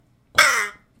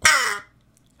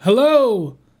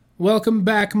Hello! Welcome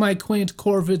back, my quaint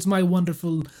corvids, my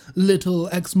wonderful little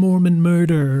ex-Mormon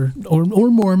murderer, or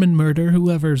Mormon murderer,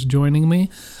 whoever's joining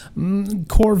me.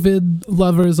 Corvid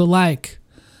lovers alike.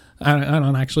 I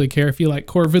don't actually care if you like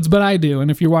corvids, but I do.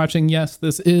 And if you're watching, yes,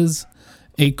 this is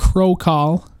a crow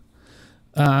call,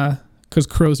 because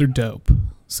crows are dope.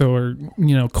 So are,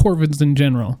 corvids in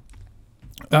general.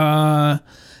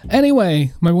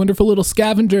 Anyway, my wonderful little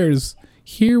scavengers,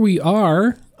 here we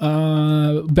are.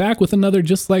 Back with another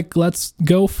just like let's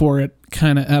go for it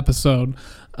kind of episode.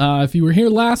 If you were here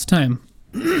last time,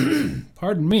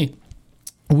 pardon me,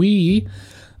 we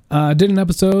did an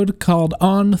episode called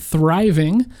On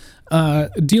Thriving,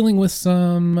 dealing with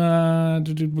some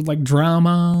like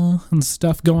drama and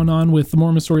stuff going on with the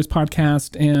Mormon Stories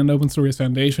podcast and Open Stories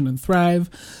Foundation and Thrive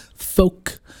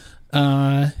folk.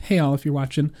 Hey all, if you're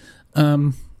watching.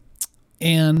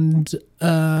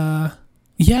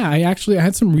 Yeah, I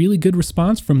had some really good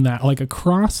response from that, like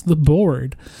across the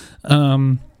board.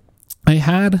 I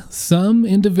had some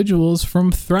individuals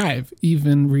from Thrive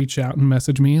even reach out and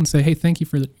message me and say, hey, thank you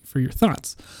for your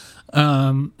thoughts.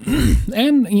 And,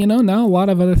 now a lot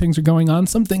of other things are going on,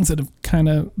 some things that have kind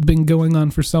of been going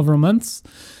on for several months.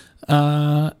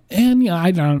 I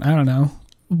don't know.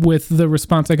 With the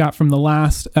response I got from the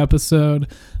last episode,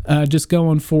 just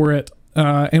going for it,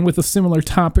 and with a similar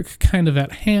topic kind of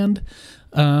at hand,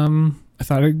 I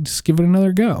thought I'd just give it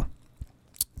another go.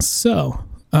 So,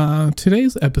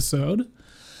 today's episode,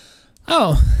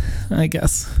 I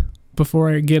guess before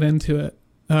I get into it,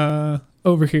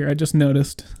 over here, I just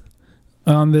noticed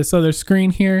on this other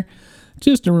screen here,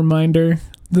 just a reminder,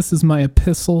 this is my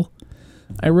epistle.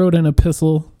 I wrote an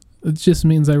epistle. It just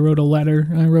means I wrote a letter.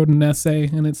 I wrote an essay,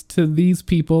 and it's to these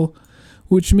people,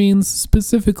 which means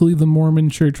specifically the Mormon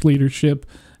church leadership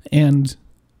and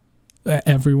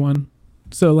everyone.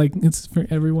 So, it's for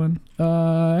everyone.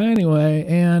 Anyway,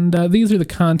 and these are the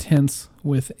contents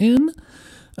within.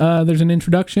 There's an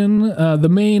introduction. The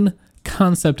main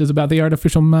concept is about the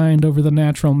artificial mind over the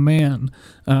natural man,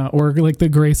 or like the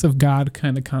grace of God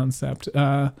kind of concept,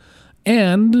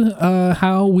 and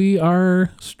how we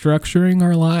are structuring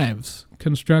our lives.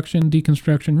 Construction,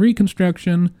 deconstruction,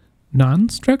 reconstruction,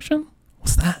 non-struction?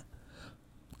 What's that?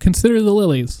 Consider the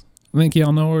lilies. I think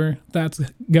y'all know where that's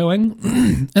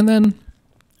going. And then,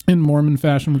 in Mormon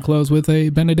fashion, we close with a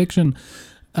benediction.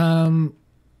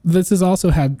 This has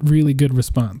also had really good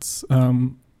response.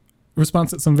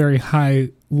 Response at some very high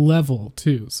level,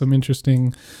 too. Some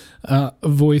interesting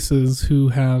voices who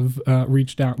have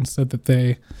reached out and said that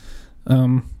they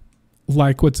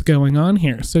like what's going on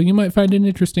here. So you might find it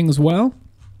interesting as well.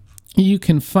 You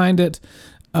can find it.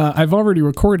 I've already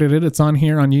recorded it. It's on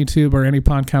here on YouTube or any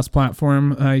podcast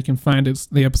platform. You can find it. It's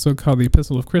the episode called The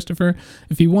Epistle of Christopher.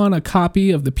 If you want a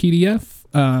copy of the PDF,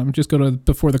 just go to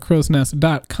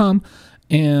beforethecrowsnest.com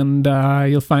and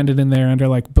you'll find it in there under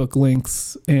like book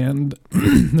links, and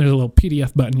there's a little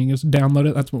PDF button. You can just download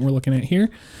it. That's what we're looking at here.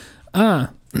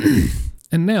 And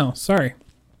now, sorry,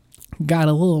 got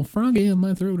a little froggy in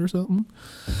my throat or something.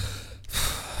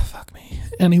 Fuck me.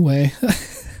 Anyway,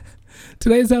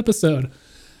 today's episode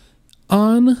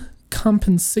on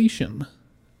compensation.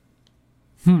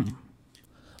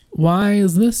 Why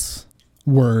is this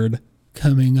word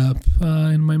coming up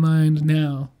in my mind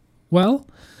now? Well,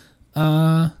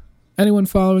 anyone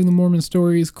following the Mormon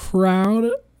Stories crowd,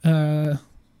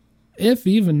 if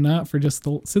even not for just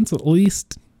since at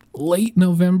least late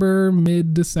November,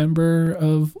 mid-December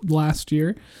of last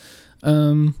year,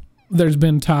 there's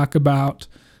been talk about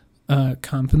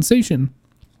compensation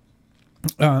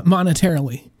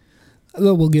monetarily.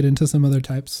 Though we'll get into some other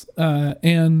types.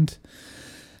 And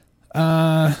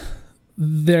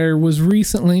there was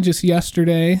recently, just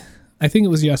yesterday, I think it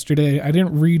was yesterday, I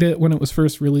didn't read it when it was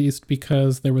first released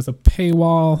because there was a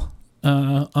paywall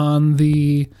on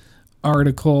the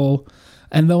article.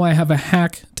 And though I have a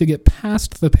hack to get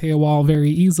past the paywall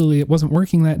very easily, it wasn't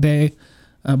working that day.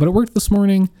 But it worked this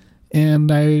morning,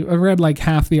 and I read like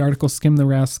half the article, skimmed the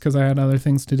rest because I had other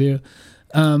things to do.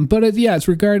 But it's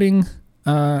regarding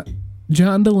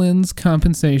John Dehlin's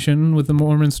compensation with the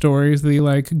Mormon Stories,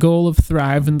 the goal of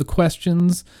Thrive, and the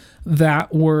questions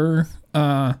that were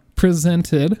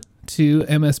presented to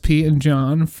MSP and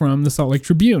John from the Salt Lake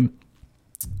Tribune,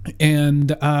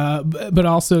 and but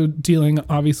also dealing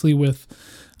obviously with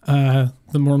the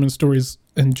Mormon Stories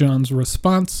and John's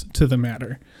response to the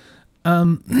matter.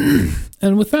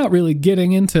 And without really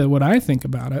getting into what I think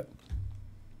about it,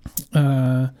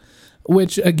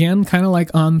 which again, kind of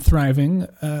like on Thriving,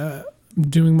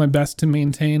 doing my best to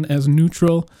maintain as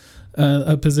neutral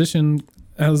a position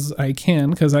as I can,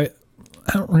 because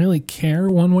don't really care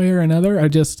one way or another.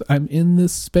 I'm in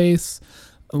this space.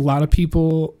 A lot of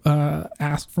people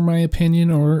ask for my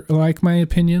opinion or like my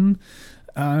opinion.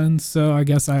 And so I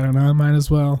guess, I don't know, I might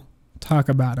as well talk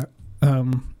about it.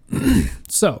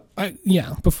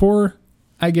 Before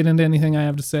I get into anything I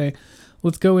have to say,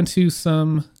 let's go into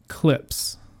some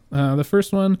clips. The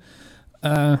first one,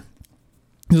 this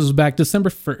was back December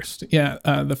 1st. Yeah,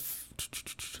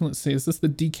 let's see, is this the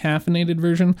decaffeinated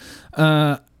version?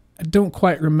 I don't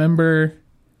quite remember,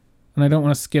 and I don't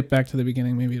want to skip back to the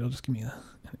beginning. Maybe it'll just give me an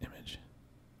image.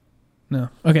 No.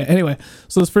 Okay, anyway,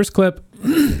 so this first clip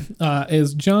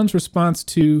is John's response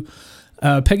to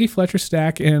Peggy Fletcher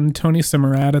Stack and Tony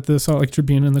Semerad at the Salt Lake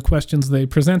Tribune and the questions they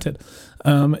presented.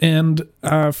 And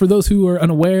for those who are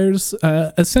unawares,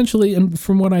 essentially, and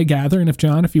from what I gather, and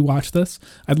if you watch this,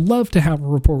 I'd love to have a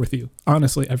rapport with you.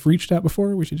 Honestly, I've reached out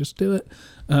before. We should just do it.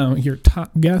 Your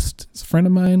top guest is a friend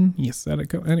of mine. You said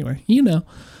it. Anyway,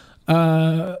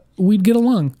 we'd get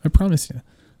along. I promise you.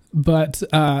 But,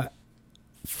 where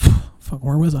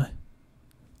was I?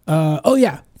 I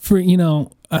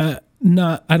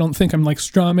don't think I'm like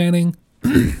straw manning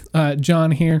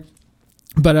John here,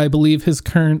 but I believe his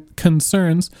current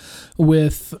concerns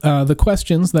with the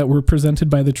questions that were presented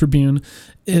by the Tribune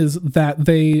is that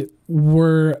they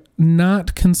were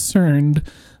not concerned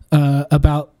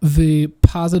about the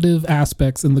positive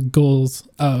aspects and the goals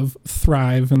of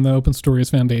Thrive and the Open Stories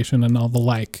Foundation and all the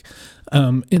like.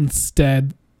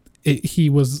 Instead, he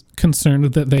was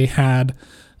concerned that they had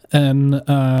an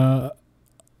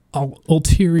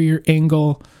ulterior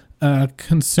angle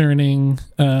concerning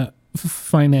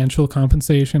financial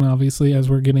compensation, obviously, as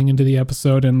we're getting into the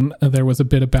episode. And there was a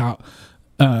bit about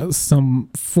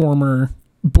some former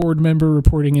board member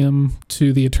reporting him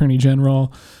to the Attorney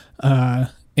General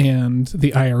and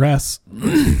the IRS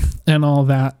and all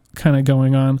that kind of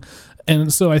going on.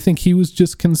 And so I think he was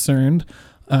just concerned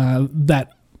that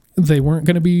they weren't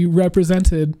going to be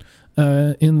represented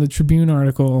in the Tribune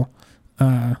article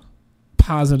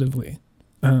positively,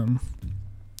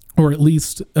 or at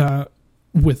least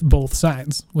with both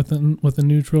sides, with a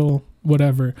neutral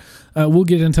whatever. We'll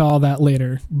get into all that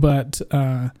later, but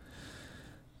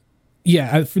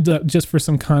just for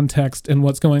some context and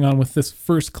what's going on with this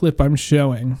first clip I'm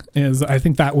showing is, I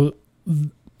think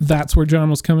that's where John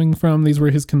was coming from. These were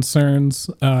his concerns,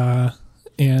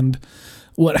 and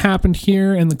what happened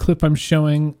here in the clip I'm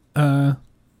showing,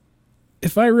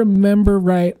 if I remember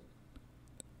right,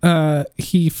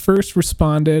 he first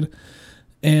responded,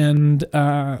 and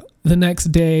the next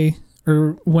day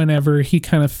or whenever, he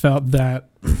kind of felt that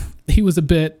he was a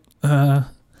bit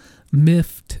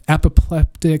miffed,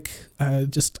 apoplectic,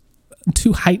 just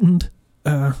too heightened,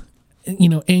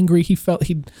 angry. He felt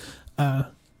he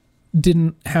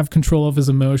didn't have control of his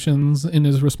emotions in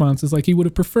his responses like he would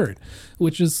have preferred,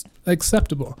 which is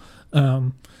acceptable.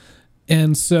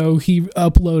 And so he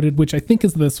uploaded, which I think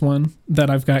is this one that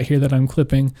I've got here that I'm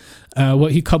clipping,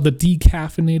 what he called the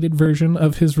decaffeinated version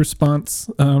of his response,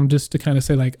 just to kind of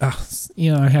say like,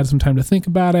 I had some time to think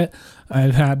about it.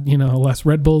 I've had, less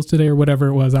Red Bulls today or whatever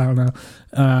it was. I don't know.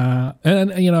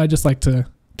 And I just like to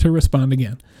respond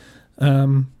again,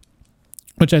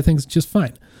 which I think is just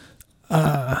fine.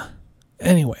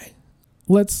 Anyway,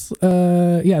 let's,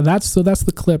 that's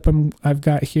the clip I've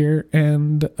got here.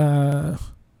 And,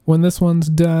 when this one's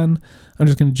done, I'm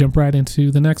just going to jump right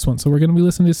into the next one. So we're going to be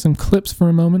listening to some clips for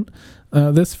a moment.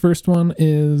 This first one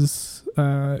is,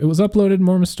 it was uploaded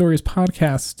Mormon Stories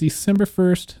podcast, December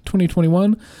 1st,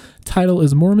 2021. Title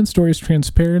is Mormon Stories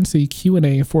Transparency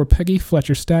Q&A for Peggy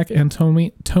Fletcher Stack and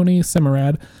Tony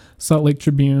Semerad, Salt Lake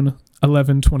Tribune,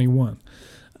 11/21.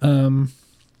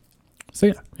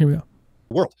 Here we go.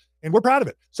 World. And we're proud of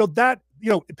it. So that,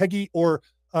 Peggy or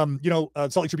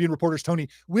Salt Lake Tribune reporters, Tony,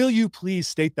 will you please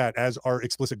state that as our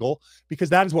explicit goal? Because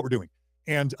that is what we're doing.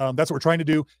 And that's what we're trying to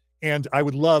do. And I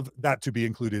would love that to be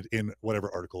included in whatever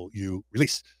article you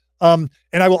release. And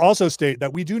I will also state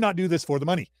that we do not do this for the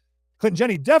money. Clint and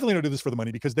Jenny definitely don't do this for the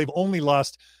money because they've only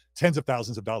lost tens of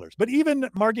thousands of dollars. But even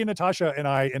Margie, Natasha, and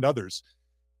I and others,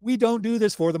 we don't do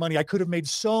this for the money. I could have made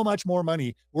so much more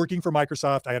money working for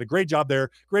Microsoft. I had a great job there,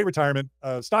 great retirement,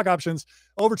 stock options,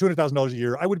 over $200,000 a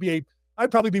year. I'd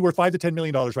probably be worth $5 to $10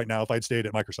 million right now if I'd stayed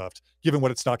at Microsoft, given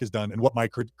what its stock has done and what my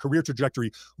career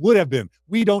trajectory would have been.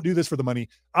 We don't do this for the money.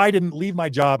 I didn't leave my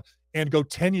job and go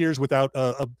 10 years without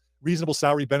a reasonable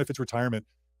salary, benefits, retirement,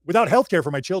 without healthcare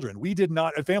for my children. We did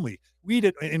not, a family. We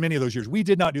did, in many of those years, we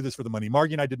did not do this for the money.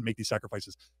 Margie and I didn't make these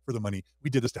sacrifices for the money. We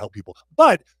did this to help people.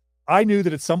 But I knew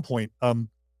that at some point,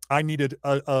 I needed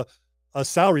a a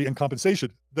salary and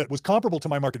compensation that was comparable to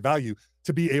my market value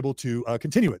to be able to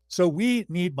continue it. So we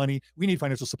need money. We need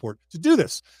financial support to do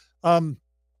this.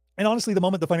 And honestly, the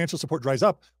moment the financial support dries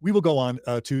up, we will go on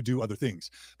to do other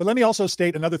things. But let me also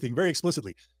state another thing very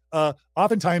explicitly.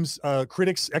 Oftentimes,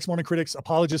 critics, ex-Mormon critics,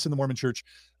 apologists in the Mormon church,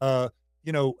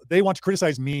 they want to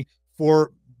criticize me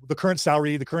for the current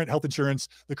salary, the current health insurance,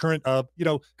 the current,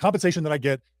 compensation that I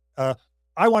get.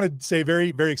 I want to say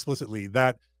very, very explicitly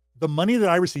that the money that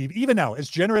I receive, even now, as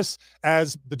generous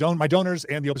as my donors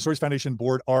and the Open Stories Foundation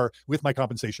board are with my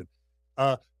compensation,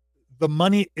 the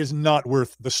money is not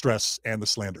worth the stress and the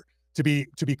slander. To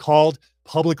be called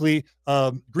publicly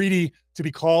greedy, to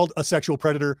be called a sexual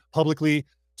predator publicly,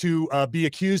 to be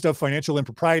accused of financial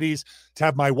improprieties, to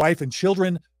have my wife and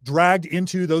children dragged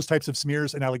into those types of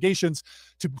smears and allegations,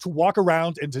 to walk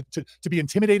around and to be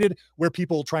intimidated, where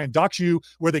people try and dox you,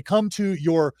 where they come to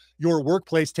your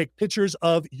workplace, take pictures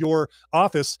of your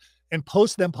office and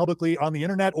post them publicly on the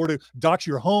internet, or to dox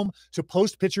your home, to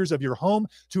post pictures of your home,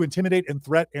 to intimidate and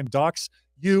threat and dox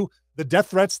you. The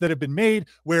death threats that have been made,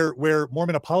 where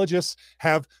Mormon apologists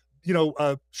have,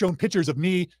 shown pictures of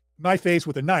my face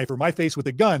with a knife, or my face with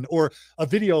a gun, or a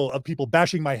video of people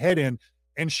bashing my head in,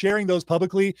 and sharing those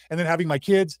publicly, and then having my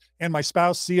kids and my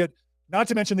spouse see it. Not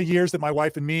to mention the years that my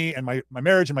wife and me and my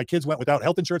marriage and my kids went without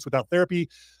health insurance, without therapy,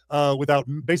 without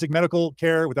basic medical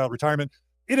care, without retirement.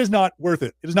 It is not worth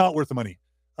it. It is not worth the money.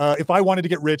 If I wanted to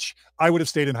get rich, I would have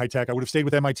stayed in high tech. I would have stayed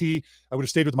with MIT. I would have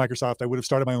stayed with Microsoft. I would have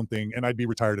started my own thing, and I'd be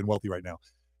retired and wealthy right now.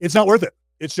 It's not worth it.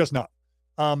 It's just not.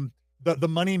 The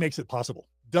money makes it possible.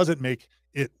 Doesn't make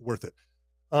it worth it.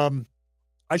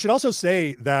 I should also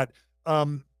say that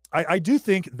I do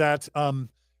think that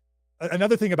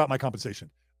another thing about my compensation.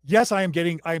 Yes, I am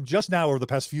just now, over the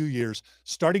past few years,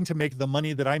 starting to make the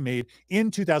money that I made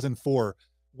in 2004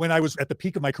 when I was at the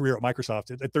peak of my career at Microsoft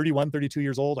at 31, 32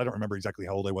 years old. I don't remember exactly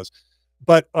how old I was.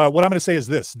 But what I'm going to say is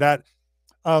this, that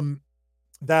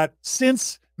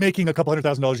since making a couple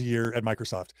 $100,000 a year at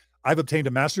Microsoft, I've obtained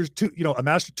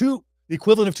the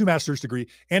equivalent of 2 master's degree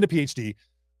and a PhD.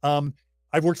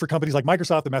 I've worked for companies like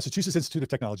Microsoft, the Massachusetts Institute of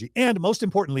Technology, and most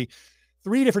importantly,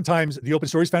 3 different times the Open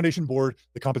Stories Foundation board,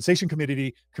 the compensation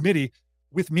committee,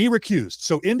 with me recused,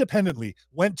 so independently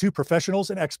went to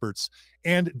professionals and experts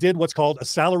and did what's called a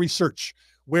salary search,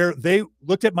 where they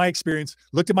looked at my experience,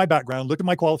 looked at my background, looked at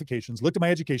my qualifications, looked at my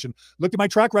education, looked at my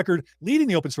track record leading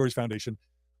the Open Stories Foundation,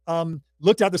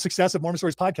 looked at the success of Mormon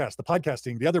Stories podcast, the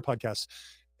podcasting, the other podcasts,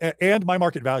 and my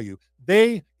market value.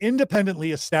 They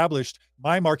independently established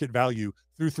my market value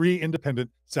through 3 independent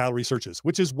salary searches,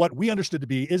 which is what we understood to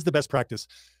be is the best practice.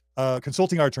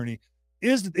 Consulting our attorney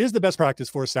is the best practice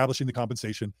for establishing the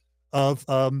compensation of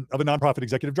a nonprofit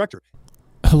executive director.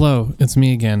 Hello, it's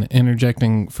me again,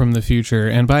 interjecting from the future.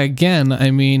 And by again,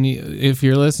 I mean, if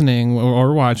you're listening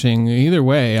or watching, either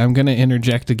way, I'm going to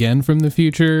interject again from the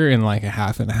future in like a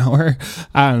half an hour.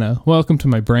 I don't know. Welcome to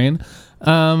my brain.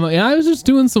 I was just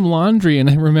doing some laundry and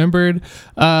I remembered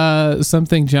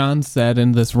something John said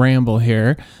in this ramble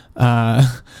here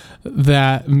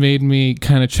that made me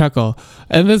kind of chuckle.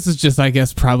 And this is just, I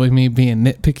guess, probably me being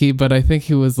nitpicky, but I think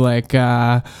he was like,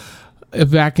 I'm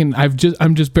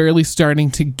just barely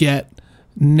starting to get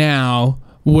now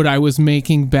what I was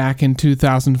making back in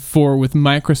 2004 with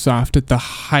Microsoft at the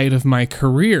height of my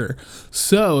career.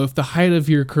 So if the height of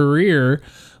your career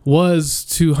was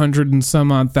 $200 and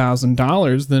some odd thousand,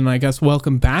 then I guess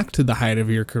welcome back to the height of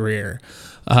your career.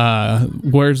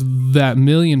 Where's that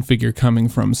million figure coming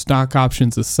from? Stock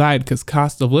options aside, because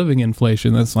cost of living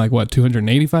inflation, that's like what,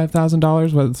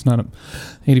 $285,000? Well, it's not a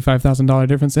 $85,000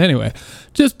 difference. Anyway,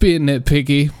 just being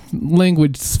nitpicky.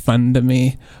 Language is fun to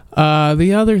me.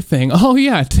 The other thing, oh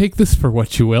yeah, take this for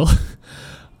what you will.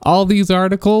 All these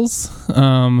articles,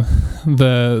 the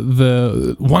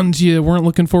ones you weren't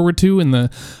looking forward to, and the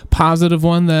positive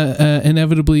one that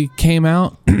inevitably came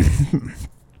out.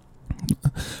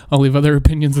 I'll leave other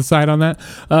opinions aside on that.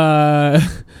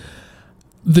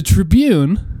 The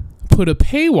Tribune put a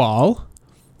paywall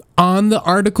on the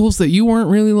articles that you weren't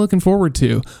really looking forward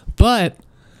to, but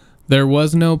there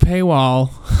was no paywall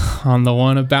on the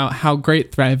one about how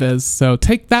great Thrive is. So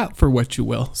take that for what you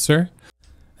will, sir.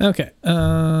 Okay,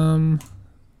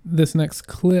 this next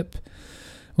clip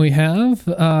we have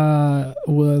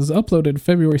was uploaded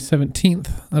February 17th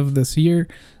of this year.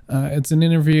 It's an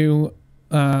interview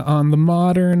on the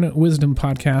Modern Wisdom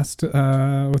podcast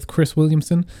with Chris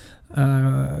Williamson,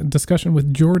 discussion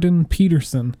with Jordan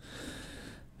Peterson.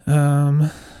 So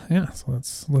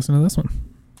let's listen to this one.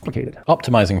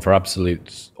 Optimizing for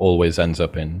absolutes always ends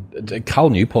up in... Cal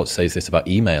Newport says this about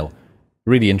email.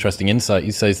 really interesting insight.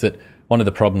 He says that one of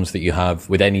the problems that you have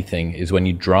with anything is when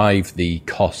you drive the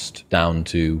cost down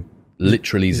to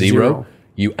literally zero.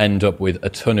 You end up with a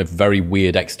ton of very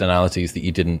weird externalities that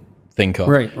you didn't think of.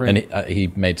 Right. And he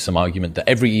made some argument that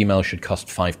every email should cost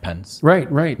 5 pence. Right.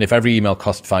 And if every email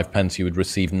cost 5 pence, you would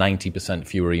receive 90%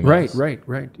 fewer emails.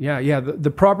 Right. Yeah. The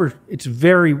proper,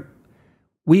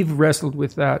 we've wrestled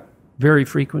with that very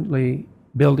frequently,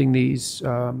 building these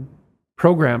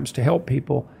programs to help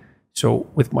people. So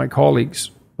with my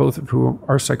colleagues, both of whom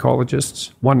are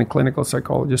psychologists, one a clinical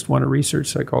psychologist, one a research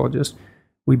psychologist,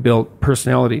 we built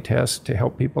personality tests to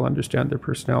help people understand their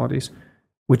personalities,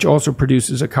 which also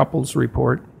produces a couples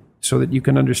report so that you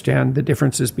can understand the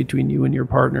differences between you and your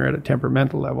partner at a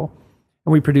temperamental level.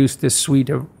 And we produced this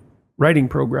suite of writing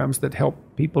programs that help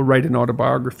people write an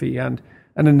autobiography and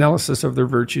an analysis of their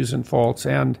virtues and faults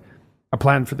and a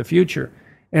plan for the future.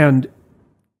 And,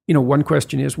 one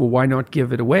question is, well, why not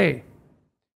give it away?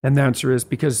 And the answer is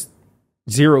because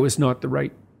zero is not the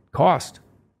right cost.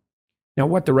 Now,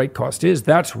 what the right cost is,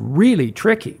 that's really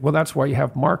tricky. Well, that's why you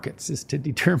have markets, is to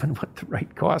determine what the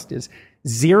right cost is.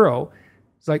 Zero,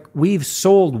 it's like we've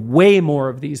sold way more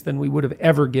of these than we would have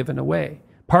ever given away,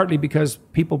 partly because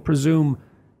people presume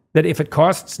that if it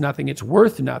costs nothing, it's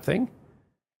worth nothing,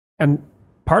 and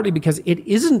partly because it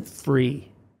isn't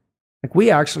free. Like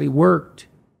we actually worked,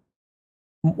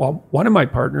 well, one of my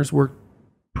partners worked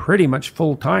pretty much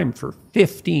full time for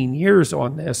 15 years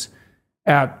on this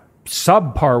at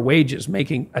subpar wages,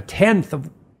 making a tenth of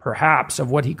perhaps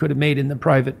of what he could have made in the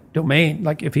private domain,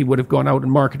 like if he would have gone out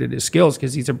and marketed his skills,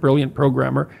 because he's a brilliant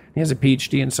programmer. He has a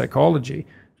PhD in psychology,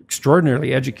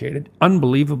 extraordinarily educated,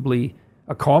 unbelievably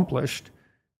accomplished.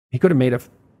 He could have made a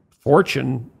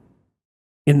fortune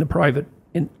in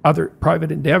other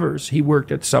private endeavors. He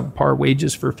worked at subpar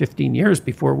wages for 15 years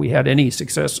before we had any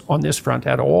success on this front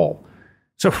at all.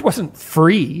 So it wasn't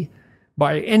free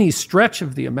by any stretch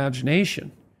of the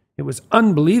imagination. It was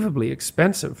unbelievably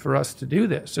expensive for us to do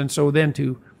this. And so then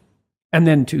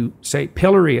to say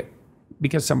pillory it,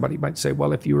 because somebody might say,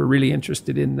 well, if you were really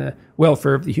interested in the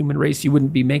welfare of the human race, you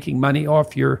wouldn't be making money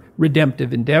off your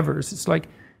redemptive endeavors. It's like,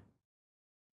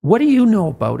 what do you know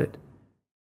about it?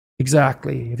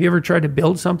 Exactly. Have you ever tried to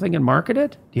build something and market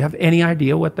it? Do you have any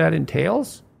idea what that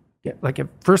entails?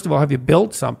 First of all, have you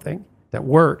built something that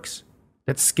works,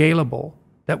 that's scalable,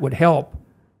 that would help?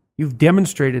 You've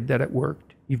demonstrated that it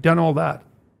worked. You've done all that.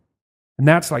 And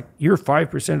that's like, you're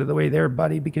 5% of the way there,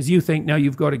 buddy, because you think now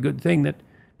you've got a good thing that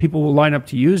people will line up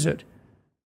to use it.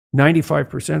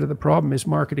 95% of the problem is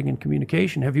marketing and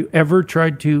communication. Have you ever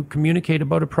tried to communicate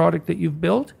about a product that you've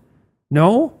built?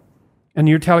 No? And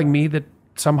you're telling me that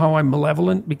somehow I'm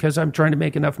malevolent because I'm trying to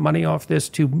make enough money off this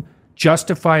to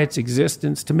justify its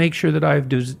existence, to make sure that I've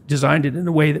designed it in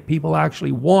a way that people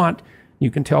actually want. You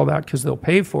can tell that because they'll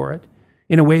pay for it,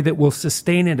 in a way that will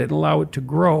sustain it and allow it to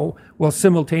grow while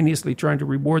simultaneously trying to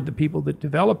reward the people that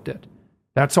developed it.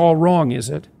 That's all wrong, is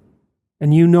it?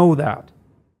 And you know that.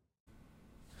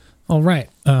 All right.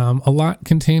 A lot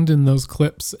contained in those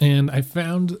clips, and I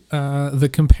found the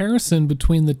comparison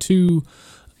between the two,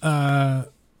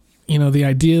 the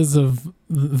ideas of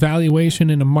valuation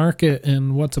in a market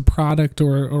and what's a product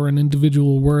or an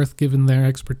individual worth given their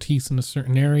expertise in a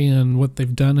certain area and what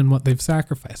they've done and what they've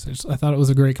sacrificed. I thought it was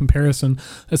a great comparison,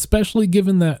 especially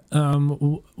given that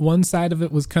one side of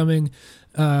it was coming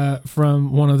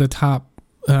from one of the top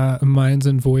minds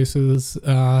and voices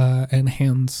and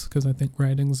hands, because I think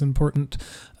writing's important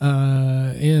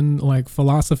in like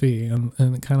philosophy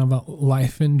and kind of about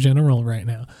life in general right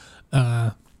now.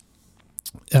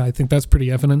 I think that's pretty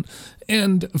evident.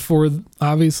 And for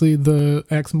obviously the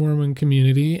ex-Mormon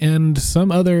community and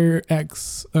some other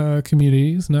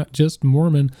ex-communities, not just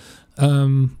Mormon, I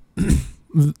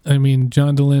mean,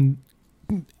 John Dehlin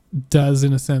does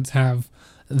in a sense have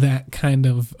that kind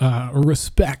of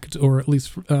respect, or at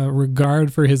least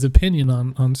regard for his opinion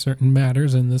on certain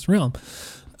matters in this realm.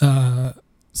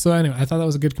 So anyway, I thought that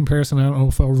was a good comparison. I don't know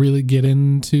if I'll really get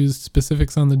into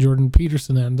specifics on the Jordan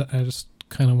Peterson end. I just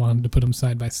kind of wanted to put them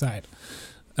side by side.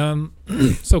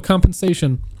 So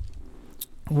compensation.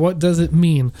 What does it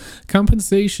mean?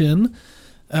 Compensation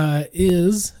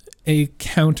is a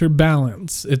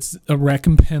counterbalance. It's a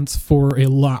recompense for a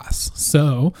loss.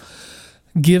 So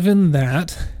given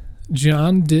that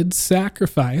John did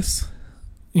sacrifice,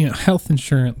 health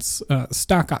insurance,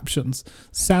 stock options,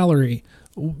 salary,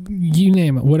 you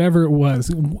name it, whatever it was,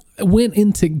 went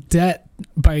into debt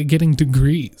by getting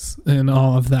degrees and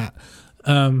all of that.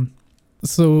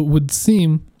 So it would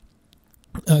seem,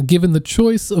 given the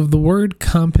choice of the word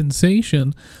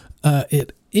compensation,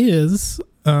 it is,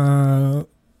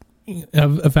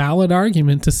 a valid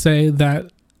argument to say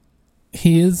that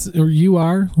he is, or you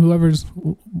are, whoever's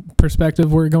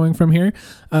perspective we're going from here,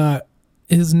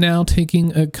 is now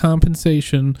taking a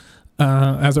compensation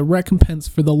as a recompense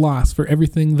for the loss, for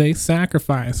everything they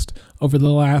sacrificed over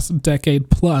the last decade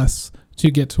plus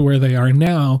to get to where they are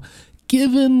now,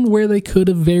 given where they could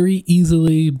have very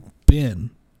easily been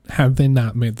had they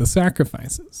not made the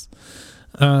sacrifices.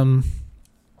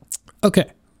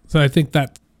 Okay, so I think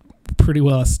that pretty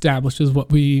well establishes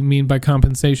what we mean by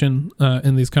compensation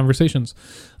in these conversations.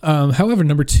 However,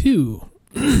 number two,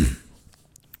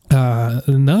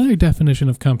 another definition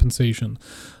of compensation.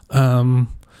 And,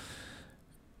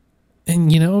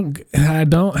 I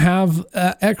don't have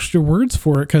extra words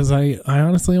for it because I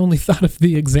honestly only thought of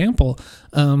the example.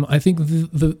 I think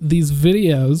these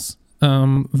videos,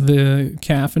 the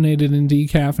caffeinated and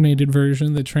decaffeinated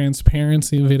version, the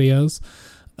transparency videos,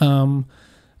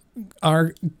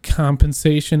 are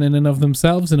compensation in and of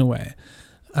themselves in a way.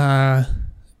 I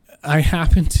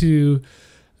happen to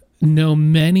know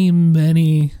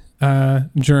many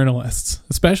journalists,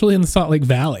 especially in the Salt Lake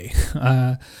Valley.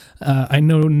 I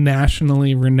know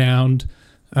nationally renowned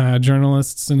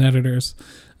journalists and editors.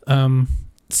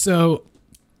 So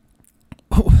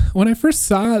when I first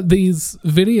saw these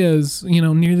videos,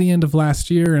 near the end of last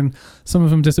year, and some of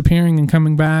them disappearing and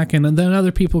coming back, and then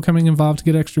other people coming involved to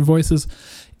get extra voices,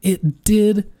 it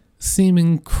did seem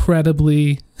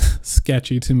incredibly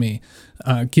sketchy to me,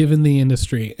 given the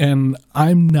industry. And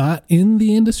I'm not in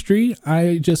the industry.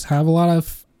 I just have a lot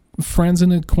of friends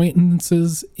and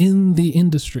acquaintances in the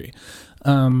industry.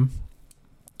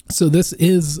 So this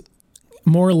is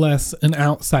more or less an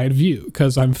outside view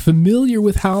because I'm familiar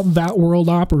with how that world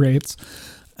operates,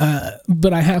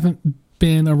 but I haven't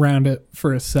been around it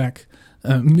for a sec.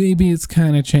 Maybe it's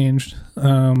kind of changed.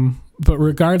 But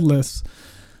regardless,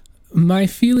 my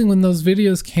feeling when those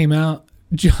videos came out,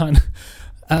 John,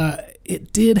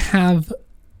 it did have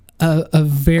a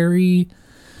very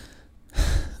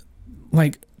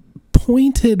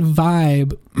pointed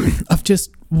vibe of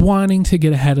just wanting to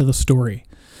get ahead of the story,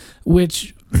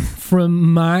 which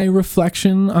from my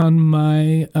reflection on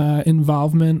my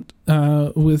involvement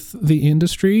with the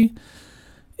industry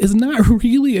is not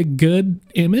really a good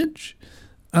image.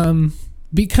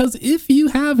 Because if you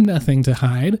have nothing to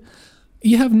hide,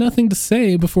 you have nothing to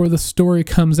say before the story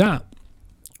comes out.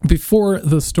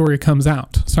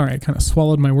 Sorry, I kind of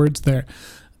swallowed my words there.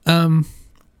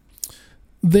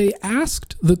 They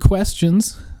asked the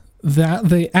questions that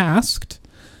they asked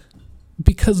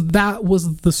because that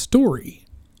was the story.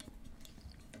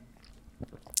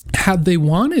 Had they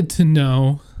wanted to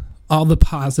know all the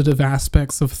positive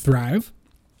aspects of Thrive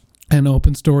and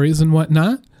Open Stories and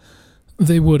whatnot,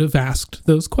 they would have asked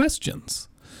those questions.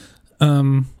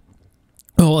 And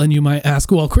you might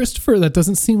ask, well, Christopher, that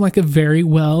doesn't seem like a very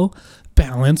well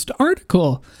balanced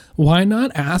article. Why not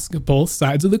ask both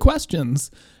sides of the questions?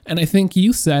 And I think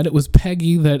you said it was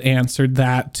Peggy that answered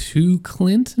that to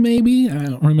Clint, maybe. I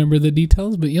don't remember the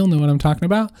details, but you'll know what I'm talking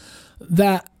about.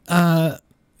 That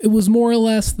it was more or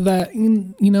less that,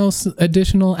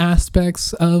 additional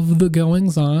aspects of the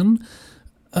goings on.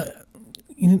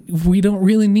 We don't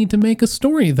really need to make a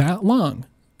story that long.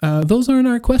 Those aren't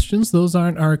our questions. Those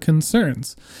aren't our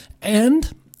concerns.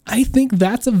 And I think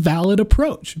that's a valid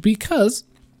approach because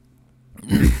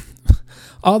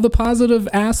all the positive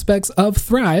aspects of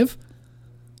Thrive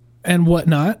and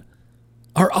whatnot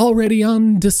are already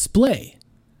on display.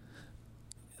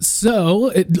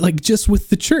 So, just with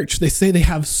the church, they say they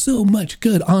have so much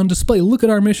good on display. Look at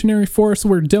our missionary force.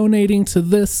 We're donating to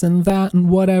this and that and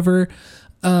whatever.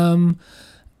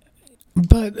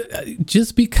 But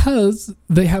just because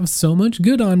they have so much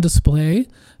good on display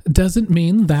doesn't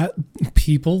mean that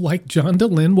people like John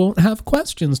Dehlin won't have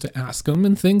questions to ask them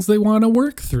and things they want to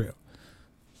work through.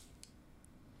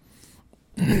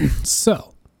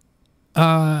 So,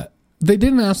 they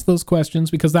didn't ask those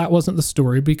questions because that wasn't the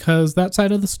story, because that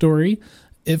side of the story,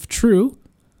 if true,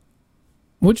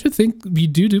 which I think you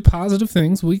do positive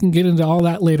things. We can get into all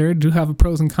that later. Do have a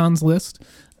pros and cons list.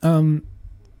 That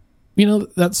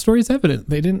story's evident.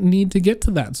 They didn't need to get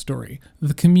to that story.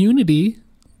 The community,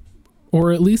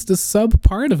 or at least a sub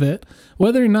part of it,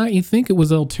 whether or not you think it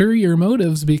was ulterior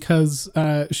motives because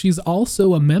she's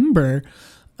also a member.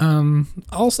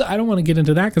 Also, I don't want to get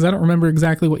into that because I don't remember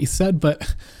exactly what you said,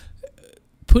 but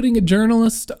putting a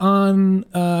journalist on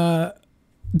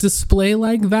display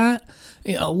like that,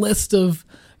 a list of,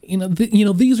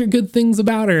 these are good things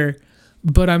about her,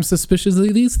 but I'm suspicious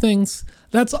of these things.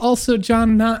 That's also,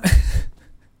 John, not...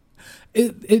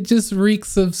 it just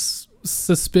reeks of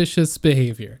suspicious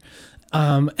behavior.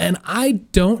 And I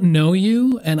don't know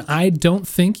you, and I don't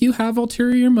think you have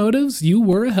ulterior motives. You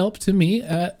were a help to me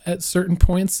at certain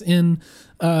points in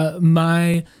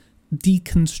my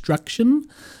deconstruction,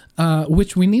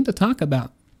 which we need to talk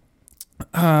about.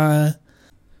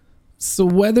 So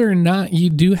whether or not you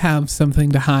do have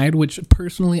something to hide, which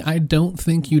personally I don't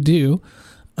think you do,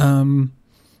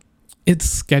 it's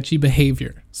sketchy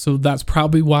behavior. So that's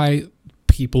probably why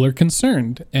people are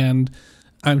concerned. And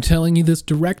I'm telling you this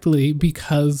directly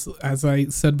because, as I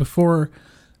said before,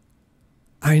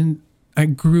 I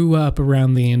grew up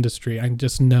around the industry. I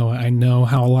just know it. I know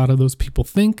how a lot of those people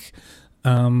think,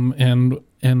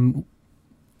 and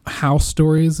how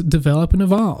stories develop and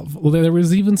evolve. Well, there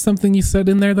was even something you said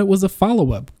in there that was a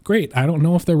follow-up. Great. I don't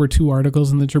know if there were 2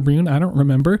 articles in the Tribune. I don't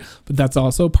remember, but that's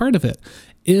also part of it.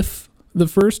 If the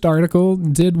first article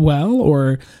did well,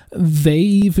 or they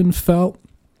even felt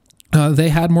they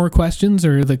had more questions,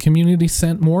 or the community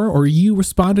sent more, or you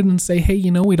responded and say, hey,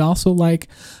 we'd also like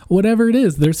whatever it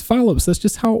is. There's follow-ups. That's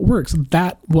just how it works.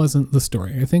 That wasn't the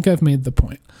story. I think I've made the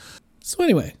point. So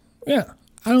anyway, yeah,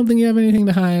 I don't think you have anything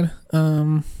to hide.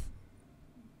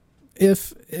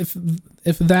 If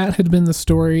that had been the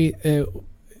story, they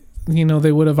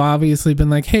would have obviously been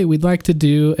like, hey, we'd like to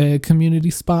do a community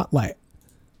spotlight.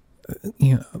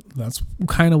 That's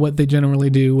kind of what they generally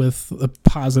do with a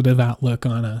positive outlook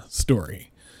on a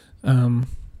story.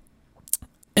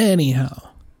 Anyhow.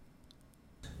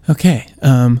 Okay.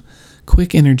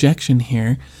 Quick interjection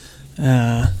here.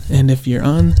 And if you're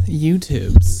on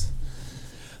YouTube's,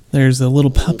 there's a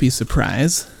little puppy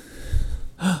surprise.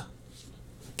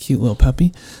 Cute little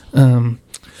puppy.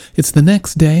 It's the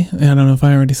next day. I don't know if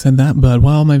I already said that, but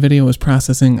while my video was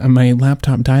processing, my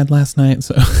laptop died last night,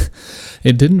 so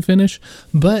it didn't finish.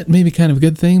 But maybe kind of a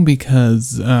good thing,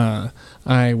 because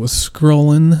I was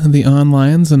scrolling the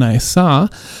onlines and I saw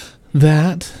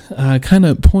that kind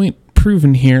of point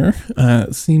proven here.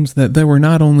 Seems that there were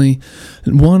not only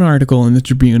 1 article in the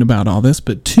Tribune about all this,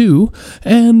 but 2,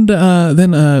 and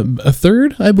then a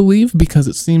third, I believe, because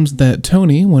it seems that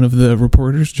Tony, one of the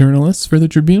reporters, journalists for the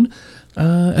Tribune,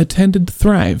 attended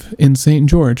Thrive in St.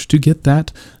 George to get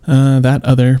that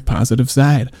other positive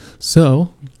side.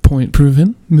 So, point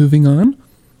proven. Moving on.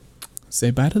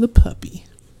 Say bye to the puppy.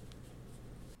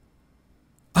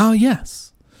 Oh,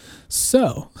 yes.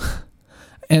 So,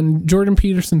 and Jordan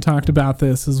Peterson talked about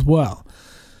this as well.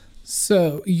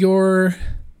 So,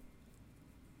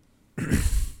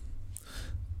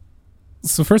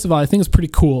 so first of all, I think it's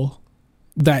pretty cool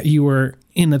that you were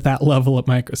in at that level at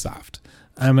Microsoft.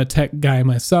 I'm a tech guy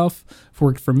myself. I've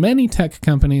worked for many tech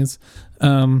companies,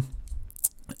 and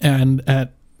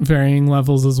at varying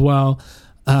levels as well.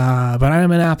 But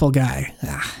I'm an Apple guy.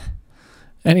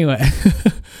 Anyway,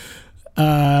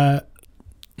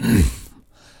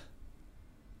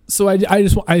 so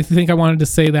I think I wanted to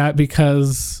say that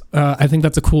because I think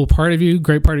that's a cool part of you,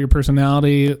 great part of your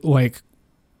personality, like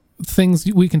things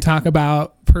we can talk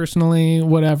about personally,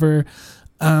 whatever.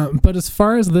 But as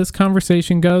far as this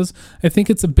conversation goes, I think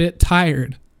it's a bit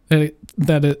tired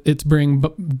that it's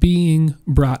being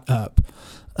brought up.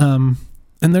 And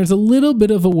there's a little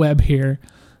bit of a web here.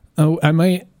 I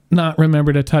might not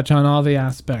remember to touch on all the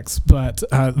aspects, but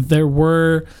there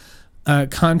were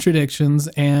contradictions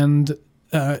and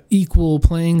equal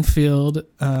playing field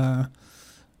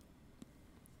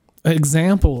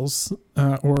examples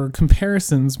or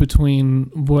comparisons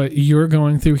between what you're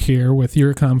going through here with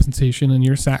your compensation and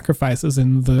your sacrifices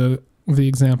in the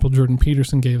example Jordan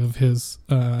Peterson gave of his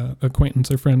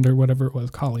acquaintance or friend or whatever it was,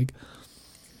 colleague.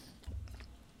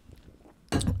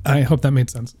 I hope that made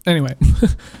sense. Anyway,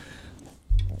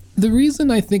 the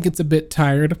reason I think it's a bit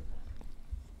tired,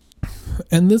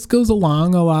 and this goes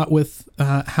along a lot with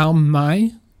how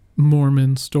my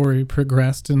Mormon story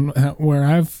progressed and where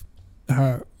I've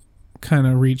kind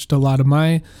of reached a lot of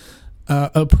my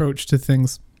approach to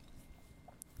things,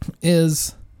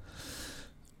 is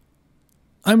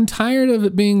I'm tired of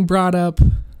it being brought up,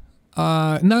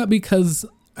 not because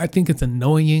I think it's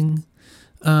annoying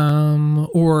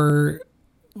or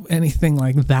anything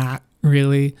like that,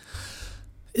 really.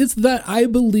 It's that I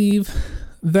believe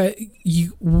that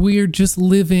we're just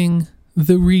living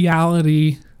the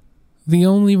reality, the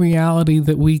only reality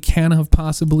that we can have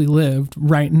possibly lived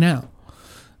right now.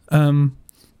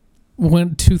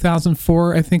 When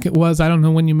 2004, I think it was, I don't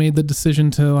know when you made the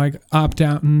decision to like opt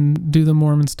out and do the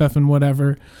Mormon stuff and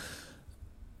whatever,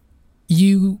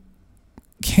 you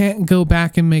can't go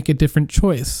back and make a different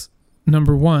choice,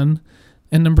 number one.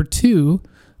 And number two,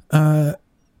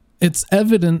 it's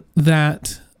evident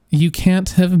that you can't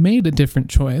have made a different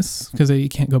choice because A, you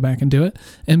can't go back and do it,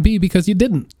 and B, because you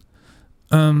didn't.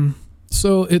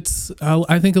 So it's,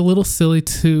 I think, a little silly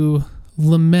to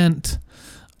lament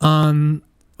on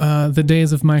the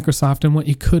days of Microsoft and what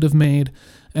you could have made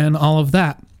and all of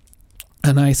that.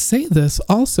 And I say this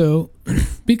also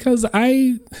because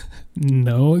I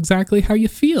know exactly how you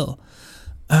feel.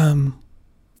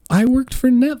 I worked for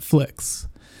Netflix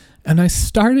and I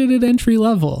started at entry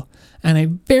level, and I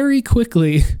very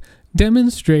quickly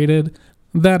demonstrated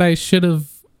that I should have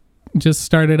just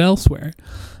started elsewhere.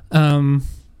 And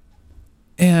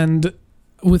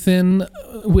with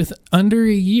under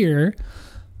a year,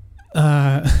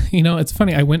 it's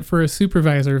funny. I went for a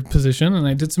supervisor position and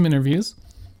I did some interviews.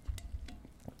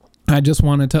 I just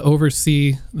wanted to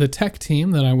oversee the tech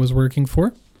team that I was working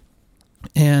for.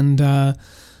 And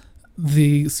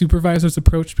the supervisors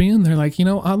approached me and they're like,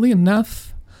 oddly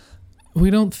enough, we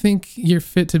don't think you're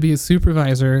fit to be a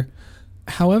supervisor.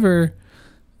 However,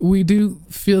 we do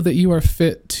feel that you are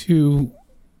fit to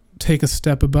take a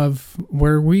step above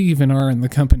where we even are in the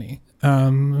company.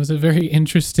 It was a very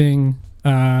interesting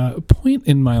point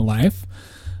in my life.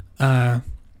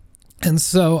 And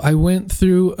so I went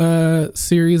through a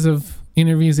series of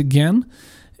interviews again,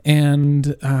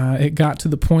 and it got to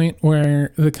the point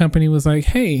where the company was like,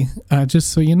 hey,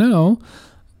 just so you know,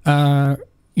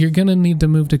 you're going to need to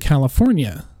move to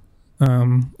California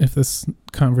if this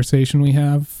conversation we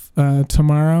have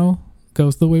tomorrow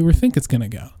goes the way we think it's going to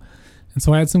go. And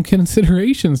so I had some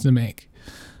considerations to make.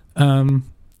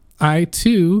 I,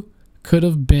 too, could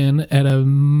have been at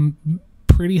a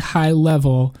pretty high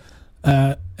level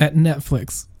at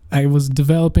Netflix. I was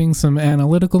developing some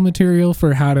analytical material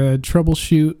for how to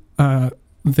troubleshoot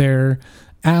their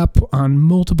app on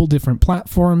multiple different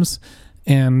platforms.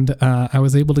 And I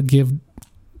was able to give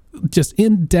just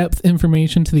in-depth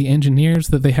information to the engineers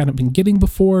that they hadn't been getting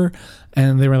before.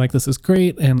 And they were like, this is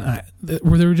great. And there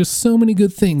were just so many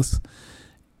good things.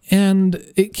 And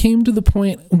it came to the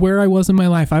point where I was in my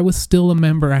life. I was still a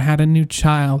member. I had a new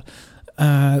child.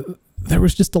 There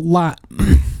was just a lot.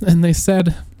 And they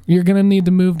said, you're going to need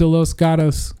to move to Los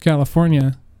Gatos,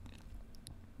 California.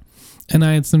 And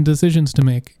I had some decisions to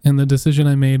make. And the decision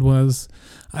I made was,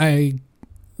 it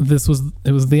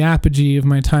was the apogee of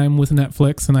my time with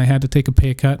Netflix, and I had to take a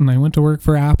pay cut, and I went to work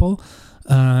for Apple.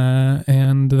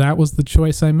 And that was the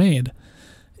choice I made.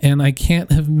 And I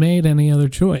can't have made any other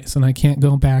choice, and I can't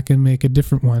go back and make a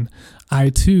different one. I,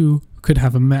 too, could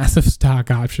have a massive stock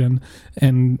option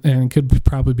and could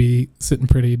probably be sitting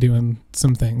pretty doing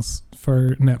some things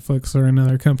for Netflix or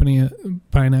another company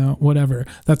by now, whatever.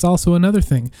 That's also another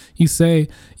thing. You say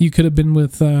you could have been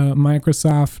with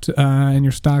Microsoft and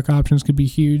your stock options could be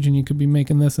huge and you could be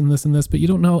making this and this and this, but you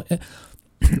don't know.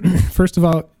 First of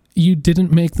all, you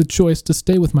didn't make the choice to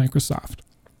stay with Microsoft.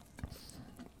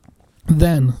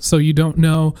 So you don't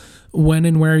know when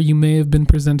and where you may have been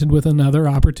presented with another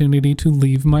opportunity to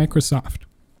leave Microsoft.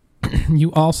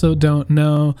 You also don't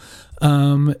know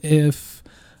if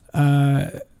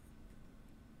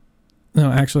no,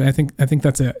 actually, I think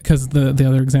that's it, because the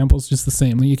other example is just the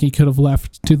same. Like, you could have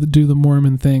left to do the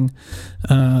Mormon thing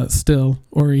still,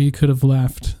 or you could have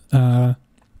left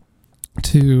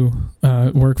to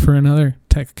work for another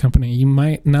tech company. You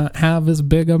might not have as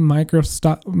big a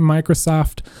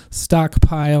Microsoft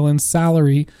stockpile and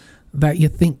salary that you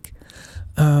think.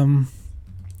 I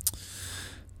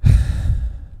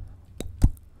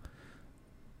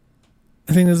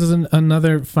think this is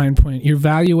another fine point. Your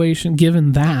valuation,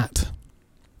 given that,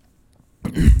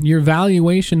 your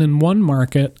valuation in one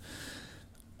market,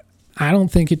 I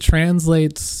don't think it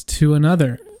translates to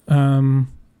another.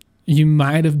 You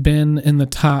might have been in the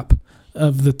top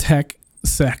of the tech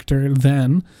sector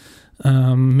then,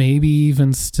 maybe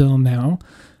even still now,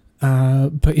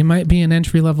 but you might be an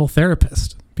entry-level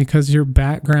therapist because your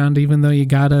background, even though you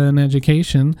got an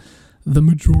education, the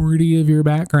majority of your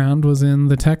background was in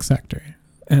the tech sector.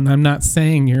 And I'm not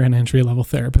saying you're an entry-level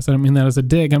therapist. I don't mean that as a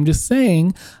dig. I'm just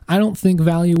saying I don't think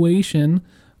valuation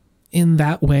in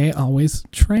that way always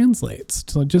translates.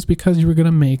 So just because you were going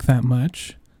to make that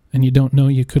much and you don't know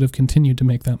you could have continued to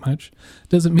make that much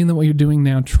doesn't mean that what you're doing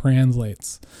now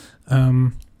translates.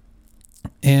 I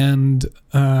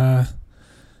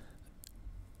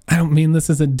don't mean this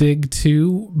as a dig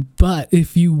too, but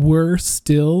if you were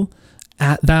still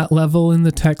at that level in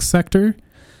the tech sector,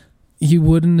 you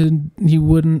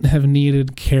wouldn't have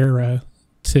needed Kara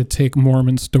to take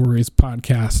Mormon Stories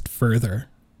podcast further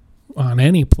on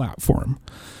any platform.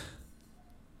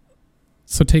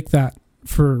 So take that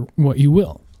for what you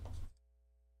will.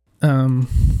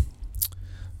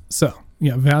 So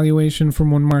yeah, valuation from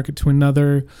one market to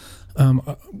another.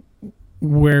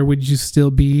 where would you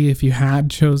still be if you had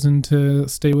chosen to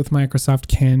stay with Microsoft?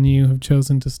 Can you have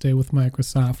chosen to stay with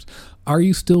Microsoft? Are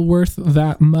you still worth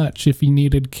that much if you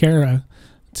needed Kara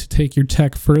to take your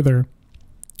tech further?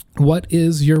 What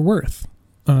is your worth?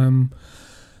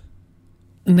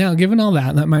 Now, given all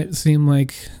that, that might seem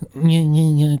like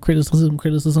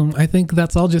criticism. I think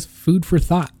that's all just food for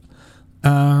thought.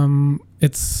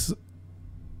 It's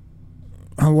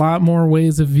a lot more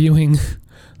ways of viewing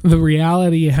the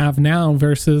reality you have now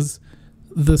versus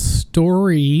the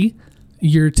story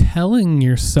you're telling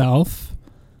yourself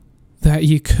that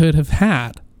you could have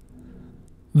had.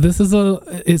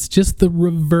 It's just the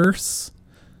reverse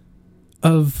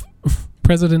of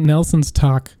President Nelson's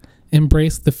talk,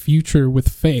 embrace the future with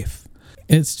faith.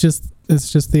 It's just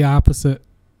the opposite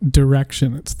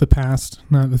direction. It's the past,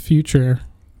 not the future.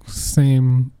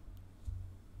 Same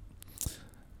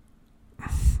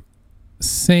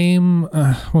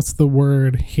what's the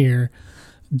word here?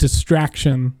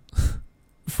 Distraction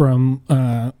from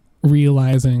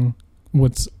realizing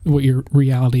what your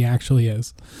reality actually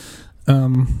is.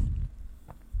 So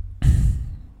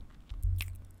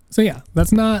yeah,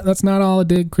 that's not all a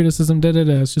dig, criticism,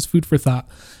 it's just food for thought.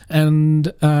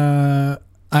 And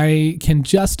I can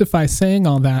justify saying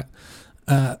all that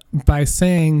by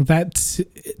saying that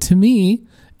to me,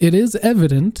 it is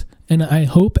evident, and I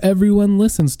hope everyone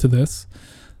listens to this,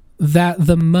 that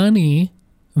the money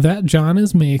that John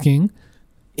is making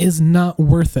is not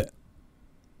worth it.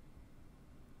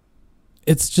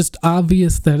 It's just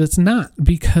obvious that it's not,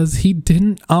 because he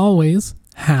didn't always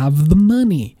have the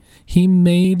money. He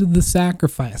made the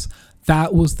sacrifice.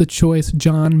 That was the choice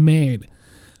John made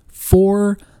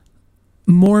for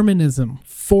Mormonism,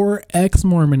 for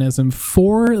ex-Mormonism,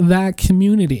 for that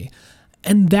community.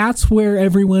 And that's where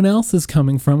everyone else is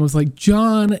coming from. It was like,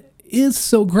 John is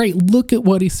so great. Look at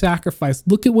what he sacrificed.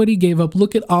 Look at what he gave up.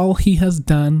 Look at all he has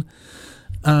done.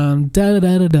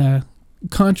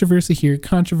 Controversy here,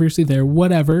 controversy there,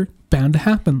 whatever. Bound to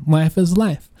happen. Life is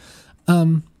life.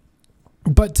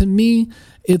 But to me,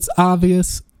 it's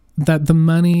obvious that the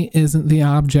money isn't the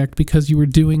object, because you were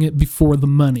doing it before the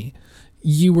money.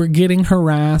 You were getting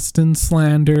harassed and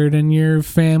slandered, and your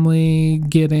family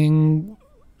getting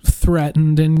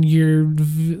threatened, and you're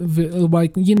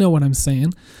like, you know what I'm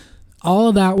saying. All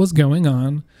of that was going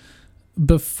on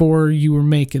before you were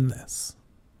making this,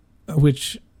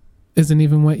 which isn't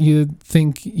even what you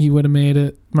think you would have made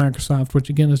at Microsoft, which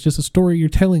again is just a story you're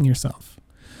telling yourself.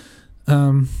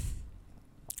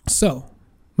 So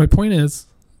my point is,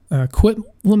 quit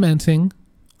lamenting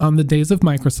on the days of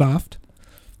Microsoft.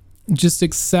 Just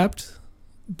accept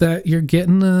that you're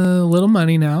getting a little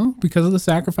money now because of the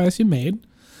sacrifice you made.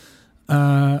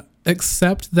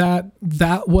 Accept that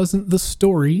that wasn't the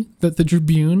story that the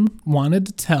Tribune wanted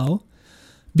to tell,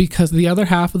 because the other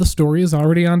half of the story is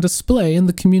already on display, and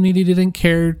the community didn't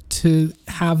care to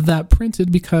have that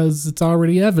printed because it's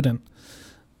already evident.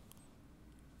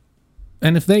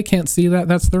 And if they can't see that,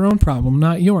 that's their own problem,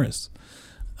 not yours.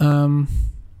 I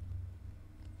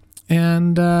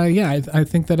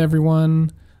think that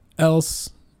everyone else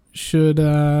should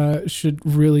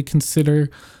really consider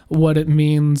what it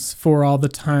means for all the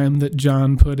time that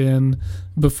John put in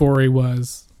before he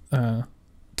was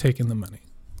taking the money.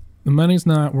 The money's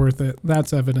not worth it.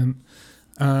 That's evident.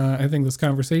 I think this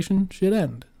conversation should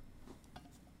end.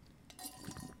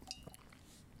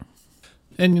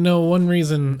 And one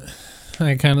reason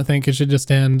I kind of think it should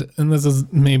just end, and this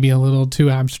is maybe a little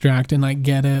too abstract, and I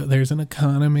get it, there's an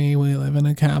economy, we live in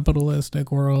a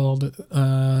capitalistic world, this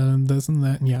and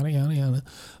that, and yada, yada, yada.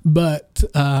 But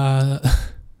I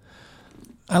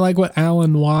like what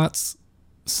Alan Watts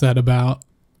said about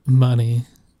money.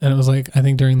 And it was like, I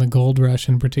think during the gold rush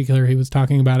in particular, he was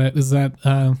talking about it, is that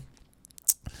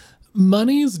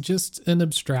money is just an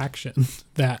abstraction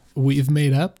that we've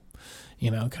made up,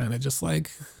 kind of just like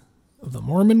the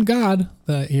Mormon God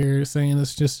that you're saying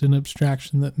is just an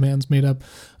abstraction that man's made up.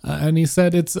 And he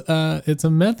said it's a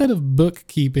method of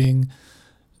bookkeeping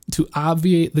to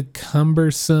obviate the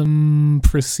cumbersome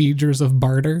procedures of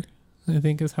barter, I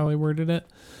think is how he worded it.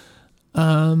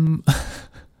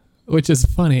 Which is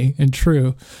funny and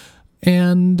true.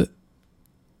 And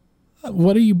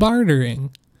what are you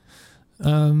bartering?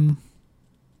 Well,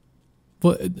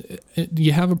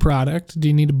 you have a product. Do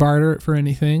you need to barter it for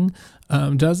anything?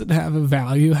 Does it have a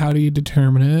value? How do you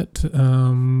determine it?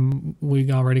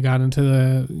 We already got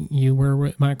into you were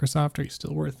with Microsoft. Are you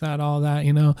still worth that? All that,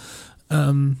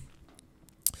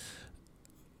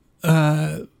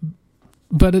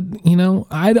 But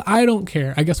I don't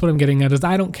care. I guess what I'm getting at is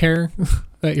I don't care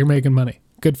that you're making money.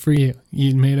 Good for you.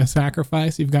 You made a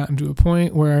sacrifice. You've gotten to a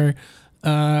point where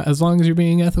as long as you're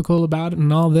being ethical about it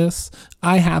and all this.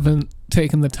 I haven't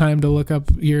taken the time to look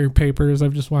up your papers.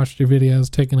 I've just watched your videos,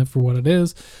 taken it for what it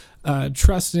is,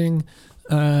 trusting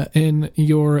in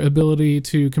your ability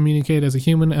to communicate as a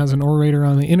human, as an orator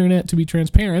on the internet, to be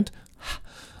transparent,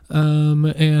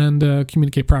 and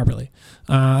communicate properly.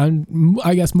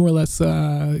 I guess more or less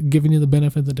giving you the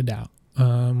benefit of the doubt.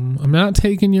 I'm not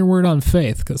taking your word on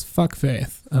faith, because fuck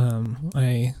faith.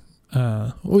 We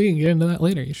can get into that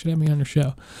later. You should have me on your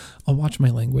show. I'll watch my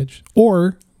language,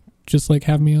 or just like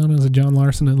have me on as a John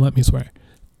Larson and let me swear.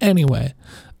 Anyway,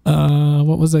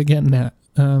 what was I getting at?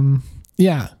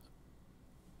 Yeah.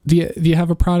 Do you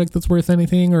have a product that's worth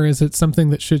anything, or is it something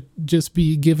that should just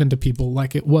be given to people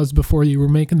like it was before you were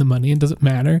making the money? And does it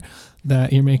matter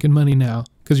that you're making money now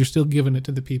because you're still giving it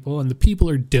to the people and the people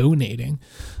are donating?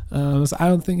 So I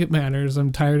don't think it matters.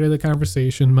 I'm tired of the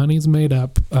conversation. Money's made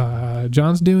up.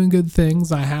 John's doing good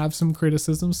things. I have some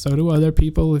criticisms. So do other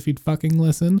people. If you'd fucking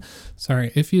listen,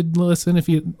 sorry, if you'd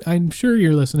listen, I'm sure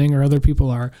you're listening, or other people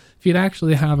are. If you'd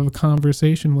actually have a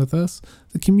conversation with us,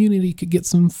 the community could get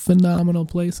some phenomenal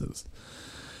places.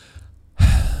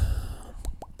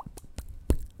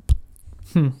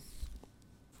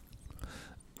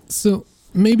 So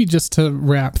maybe just to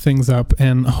wrap things up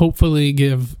and hopefully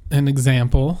give an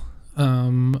example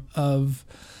of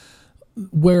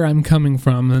where I'm coming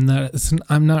from, and that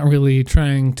I'm not really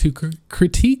trying to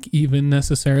critique even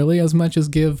necessarily, as much as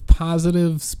give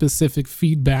positive, specific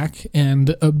feedback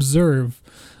and observe.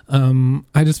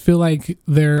 I just feel like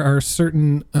there are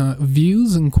certain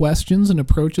views and questions and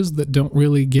approaches that don't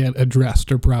really get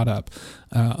addressed or brought up.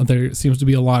 There seems to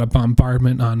be a lot of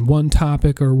bombardment on one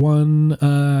topic or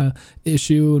one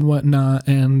issue and whatnot,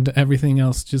 and everything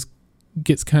else just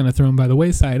gets kind of thrown by the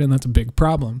wayside, and that's a big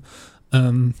problem.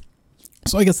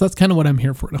 So I guess that's kind of what I'm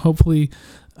here for, to hopefully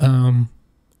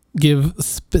give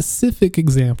specific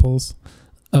examples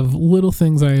of little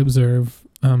things I observe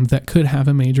that could have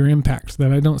a major impact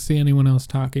that I don't see anyone else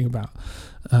talking about,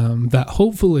 that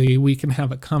hopefully we can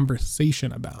have a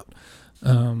conversation about,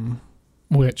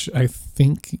 which I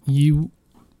think you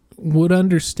would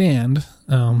understand,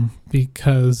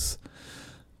 because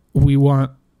we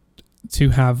want to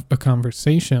have a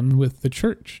conversation with the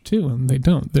church too, and they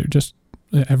don't. They're just,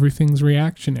 everything's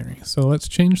reactionary. So let's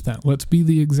change that. Let's be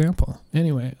the example.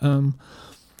 Anyway,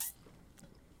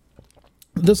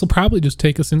 this will probably just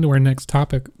take us into our next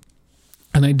topic.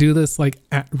 And I do this like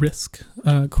at risk,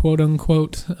 quote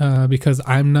unquote, because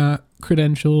I'm not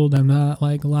credentialed. I'm not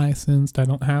like licensed. I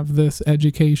don't have this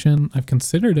education. I've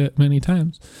considered it many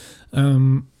times.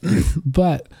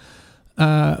 But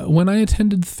when I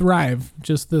attended Thrive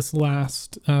just this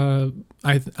last, I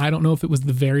don't know if it was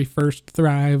the very first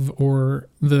Thrive or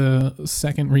the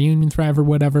second reunion Thrive or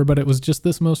whatever, but it was just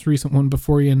this most recent one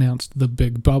before he announced the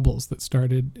big bubbles that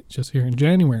started just here in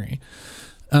January.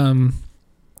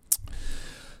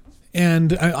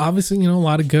 And I obviously, a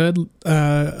lot of good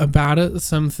about it.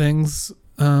 Some things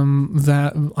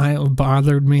that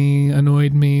bothered me,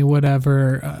 annoyed me,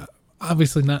 whatever.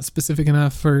 Obviously not specific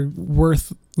enough or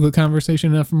worth the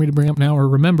conversation enough for me to bring up now or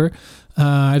remember.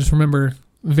 I just remember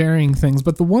varying things.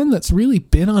 But the one that's really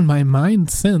been on my mind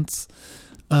since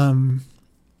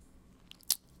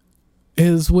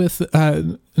is with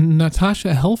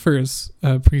Natasha Helfer's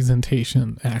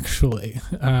presentation, actually.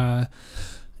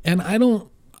 And I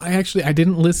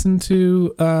didn't listen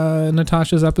to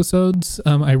Natasha's episodes.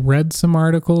 I read some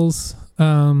articles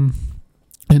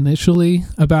initially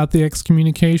about the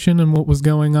excommunication and what was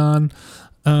going on.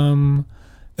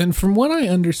 And from what I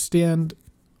understand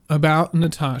about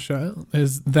Natasha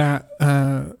is that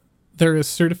they're a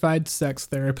certified sex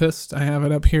therapist. I have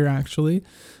it up here actually,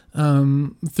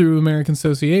 through American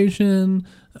Association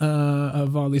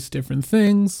of all these different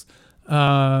things.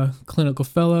 Clinical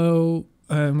fellow.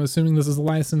 I'm assuming this is a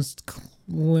licensed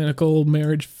clinical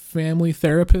marriage family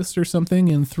therapist or something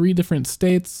in 3 different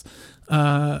states.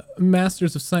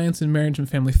 Masters of Science in Marriage and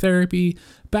Family Therapy,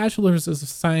 Bachelors of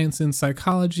Science in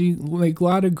Psychology, like a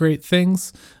lot of great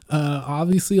things.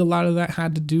 Obviously, a lot of that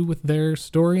had to do with their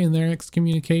story and their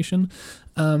excommunication.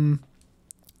 But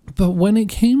when it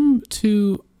came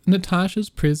to Natasha's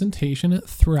presentation at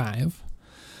Thrive,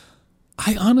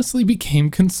 I honestly became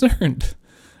concerned.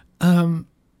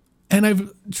 And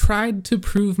I've tried to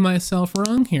prove myself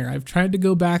wrong here. I've tried to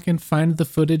go back and find the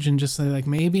footage and just say, like,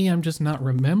 maybe I'm just not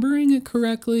remembering it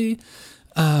correctly.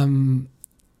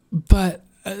 But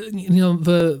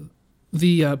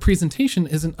the presentation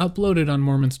isn't uploaded on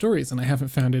Mormon Stories, and I haven't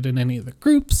found it in any of the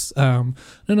groups. None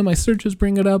of my searches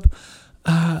bring it up.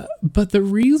 But the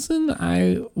reason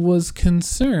I was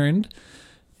concerned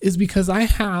is because I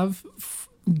have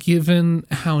given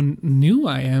how new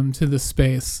I am to the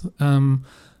space,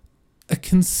 a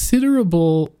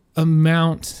considerable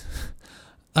amount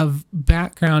of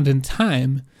background and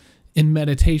time in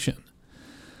meditation.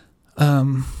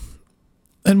 And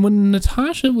when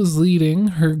Natasha was leading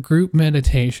her group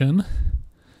meditation,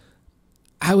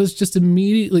 I was just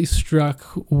immediately struck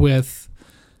with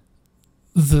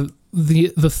the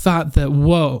thought that,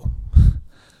 whoa,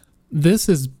 this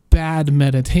is bad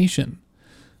meditation.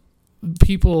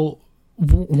 People,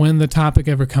 when the topic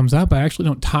ever comes up, I actually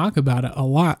don't talk about it a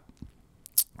lot.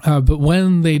 But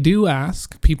when they do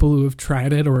ask, people who have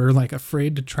tried it or are like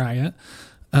afraid to try it,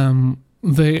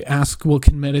 they ask, well,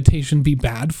 can meditation be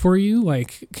bad for you?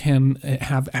 Like, can it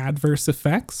have adverse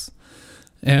effects?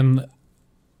 And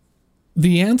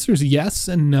the answer is yes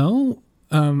and no.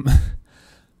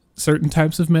 Certain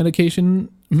types of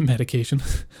meditation,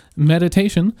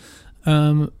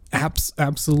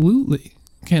 absolutely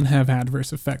can have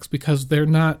adverse effects because they're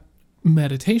not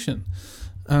meditation.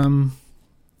 And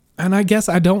I guess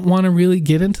I don't want to really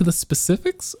get into the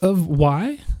specifics of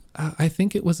why I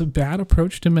think it was a bad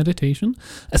approach to meditation,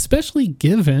 especially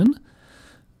given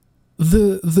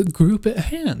the group at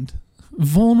hand.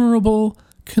 Vulnerable,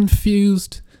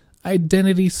 confused,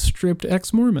 identity-stripped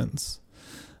ex-Mormons.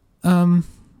 So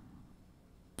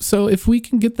if we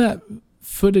can get that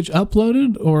footage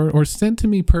uploaded or sent to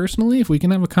me personally, if we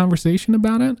can have a conversation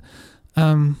about it,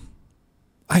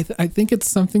 I think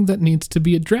it's something that needs to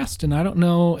be addressed. And I don't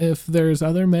know if there's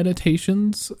other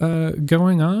meditations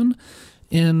going on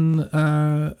in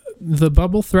the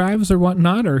Bubble Thrives or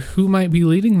whatnot, or who might be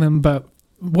leading them. But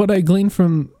what I glean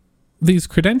from these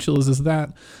credentials is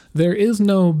that there is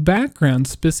no background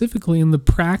specifically in the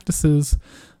practices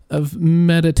of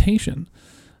meditation.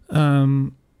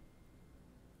 And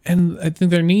I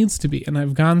think there needs to be. And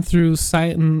I've gone through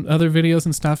site and other videos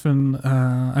and stuff, and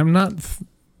I'm not,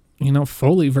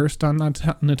 fully versed on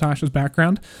Natasha's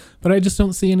background, but I just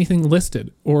don't see anything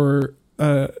listed or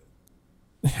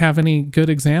have any good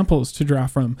examples to draw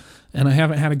from. And I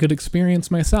haven't had a good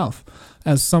experience myself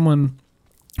as someone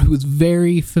who is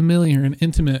very familiar and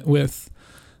intimate with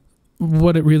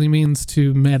what it really means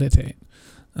to meditate.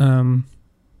 Now,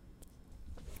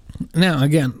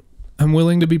 again, I'm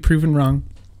willing to be proven wrong.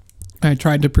 I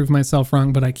tried to prove myself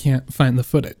wrong, but I can't find the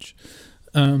footage.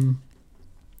 And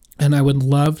I would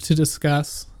love to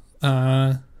discuss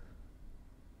my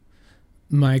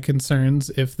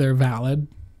concerns if they're valid,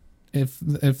 if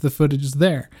the footage is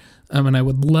there. And I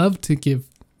would love to give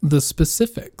the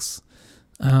specifics.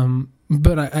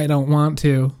 But I don't want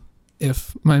to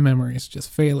if my memory is just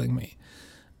failing me.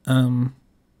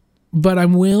 But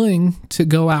I'm willing to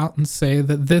go out and say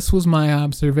that this was my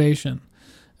observation.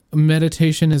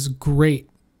 Meditation is great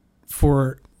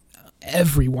for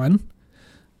everyone.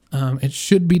 It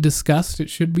should be discussed. It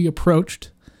should be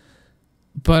approached.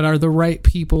 But are the right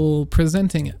people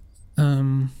presenting it?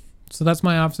 So that's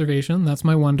my observation. That's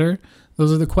my wonder.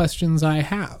 Those are the questions I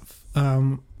have.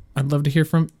 I'd love to hear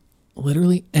from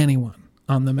literally anyone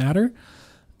on the matter.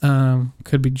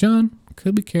 Could be John,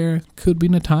 could be Kara, could be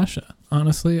Natasha.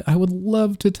 Honestly, I would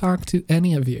love to talk to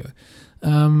any of you.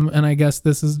 And I guess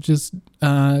this is just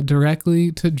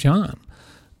directly to John.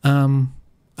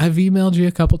 I've emailed you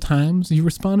a couple times. You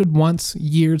responded once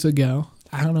years ago.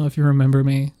 I don't know if you remember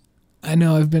me. I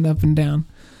know I've been up and down.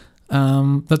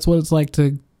 That's what it's like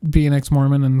to be an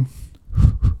ex-Mormon, and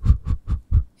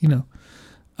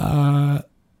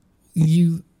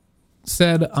you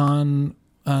said on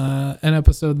an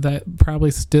episode that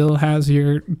probably still has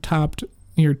your top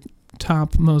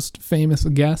most famous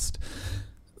guest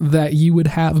that you would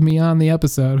have me on the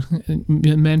episode.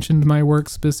 It mentioned my work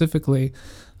specifically,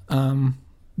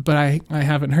 but I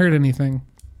haven't heard anything,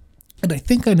 and I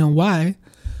think I know why.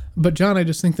 But John, I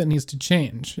just think that needs to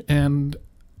change, and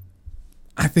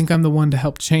I think I'm the one to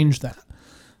help change that.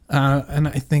 And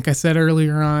I think I said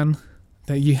earlier on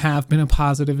that you have been a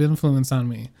positive influence on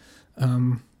me.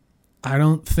 I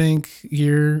don't think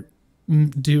you're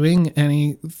doing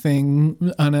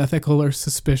anything unethical or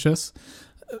suspicious,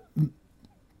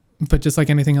 but just like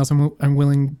anything else, I'm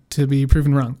willing to be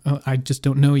proven wrong. I just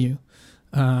don't know you.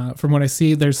 From what I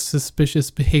see, there's suspicious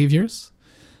behaviors,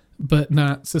 but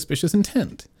not suspicious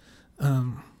intent.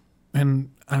 And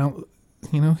I don't,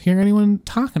 hear anyone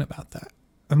talking about that,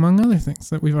 among other things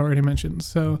that we've already mentioned.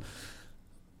 So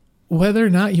whether or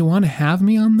not you want to have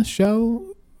me on the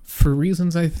show, for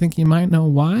reasons I think you might know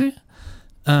why,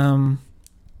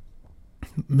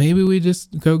 maybe we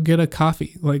just go get a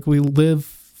coffee. Like, we live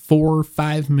 4 or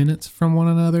 5 minutes from one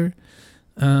another.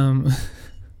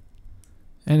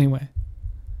 Anyway.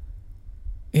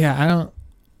 Yeah,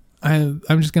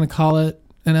 I'm just going to call it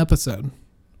an episode.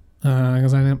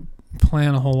 because I didn't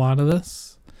plan a whole lot of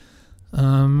this.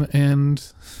 And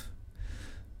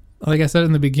like I said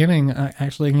in the beginning,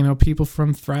 actually, people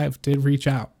from Thrive did reach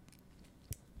out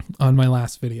on my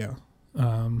last video,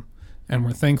 and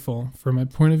we're thankful for my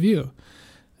point of view.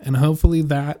 And hopefully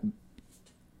that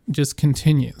just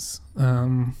continues.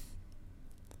 And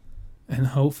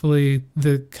hopefully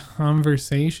the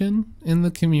conversation in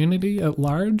the community at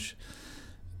large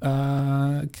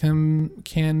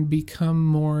can become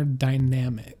more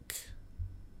dynamic,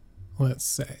 let's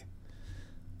say.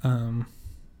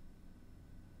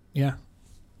 Yeah.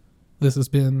 This has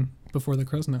been Before the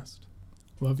Crow's Nest.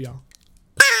 Love y'all.